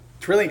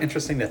It's really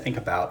interesting to think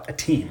about a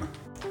team.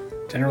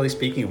 Generally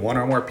speaking, one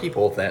or more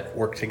people that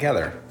work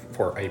together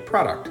for a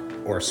product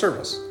or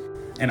service,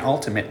 and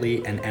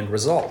ultimately an end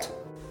result.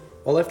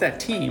 Well, if that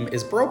team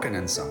is broken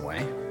in some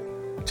way,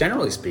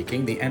 generally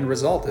speaking, the end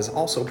result is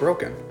also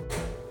broken.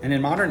 And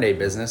in modern day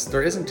business,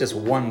 there isn't just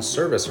one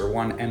service or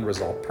one end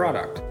result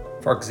product.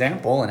 For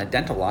example, in a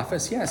dental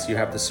office, yes, you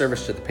have the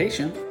service to the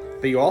patient,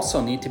 but you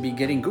also need to be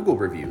getting Google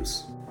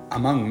reviews,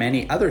 among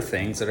many other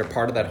things that are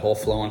part of that whole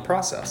flow and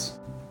process.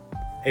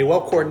 A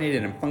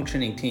well-coordinated and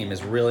functioning team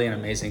is really an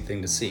amazing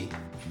thing to see.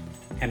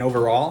 And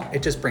overall,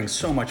 it just brings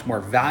so much more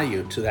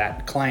value to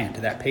that client,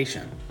 to that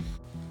patient.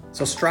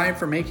 So strive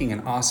for making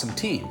an awesome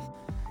team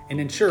and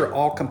ensure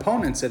all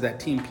components of that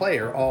team play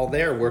are all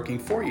there working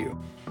for you.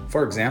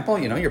 For example,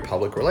 your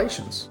public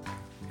relations,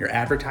 your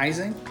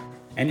advertising,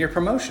 and your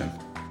promotion.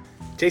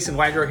 Jason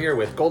Wydrow here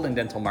with Golden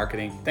Dental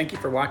Marketing. Thank you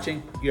for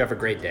watching. You have a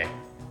great day.